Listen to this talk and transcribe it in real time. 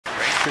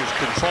Rangers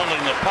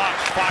controlling the puck.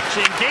 Fox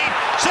in deep.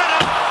 Set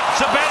up.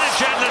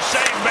 Zibanejad the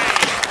save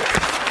made.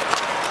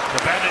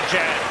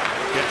 Zibanejad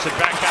gets it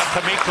back out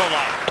to Mika.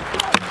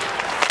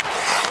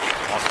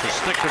 Off the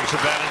stick of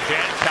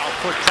Zibanejad.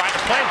 Calfoot trying to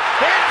play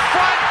in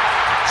front.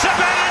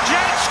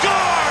 Zibanejad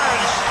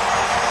scores.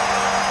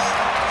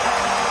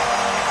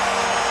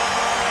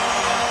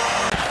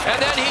 And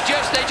then they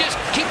just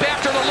keep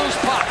after the loose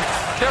puck.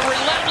 They're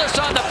relentless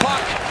on the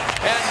puck.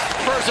 And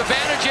for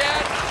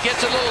Zibanejad,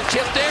 gets a little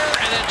tip there,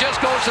 and then just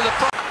goes to the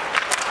front.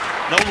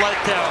 No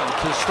letdown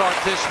to start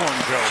this one,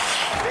 Joe.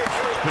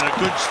 It's been a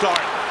good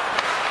start.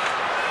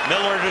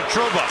 Miller to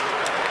Trouba.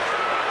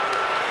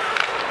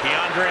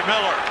 DeAndre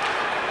Miller.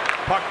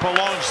 Puck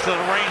belongs to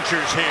the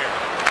Rangers here.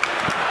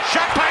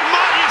 Shot by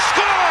Motte,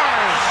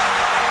 scores!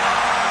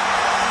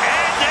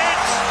 And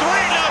it's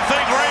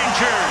 3-0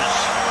 Rangers.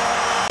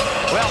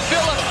 Well,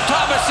 Philip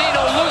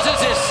Tomasino loses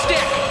his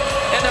stick,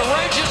 and the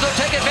Rangers will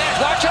take advantage.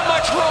 Watch how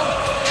much room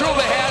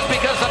Trouba has,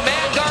 because the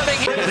man guarding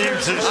him.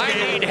 I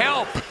need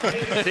help.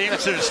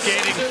 Teams are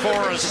skating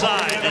for a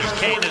side as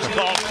Kane is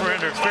called for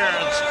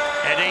interference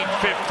at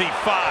 8:55.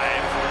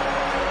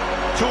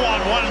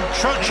 2-on-1,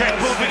 Trocheck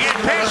moving in,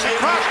 pass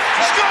across,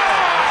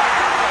 score!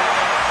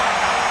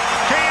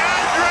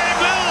 DeAndre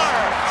Miller!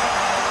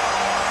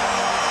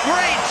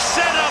 Great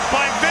setup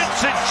by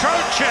Vincent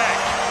Trocheck.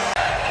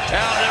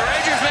 Now the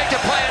Rangers make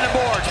the play on the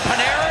boards.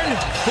 Panarin,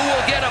 who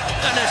will get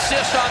an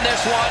assist on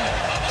this one.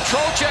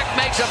 Trocheck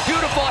makes a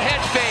beautiful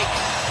head fake,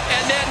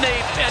 and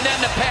then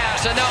the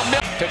pass, and now Miller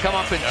to come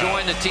up and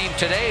join the team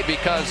today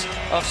because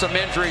of some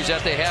injuries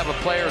that they have of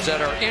players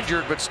that are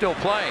injured but still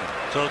playing.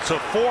 So it's a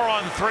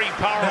 4-on-3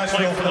 power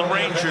play for the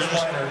Rangers.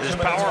 This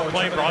power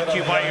play brought to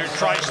you by your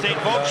Tri-State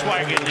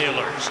Volkswagen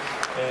dealers.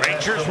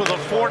 Rangers with a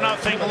 4-0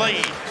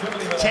 lead.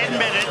 10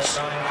 minutes,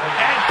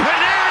 and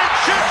Panarin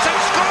shoots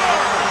and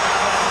scores!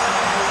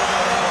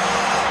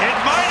 It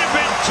might have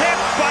been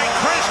tipped by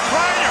Chris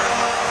Kreider.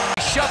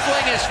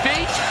 Shuffling his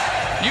feet,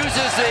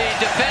 uses the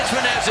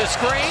defenseman as a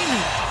screen,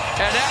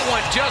 and that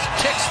one just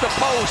ticks the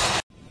post.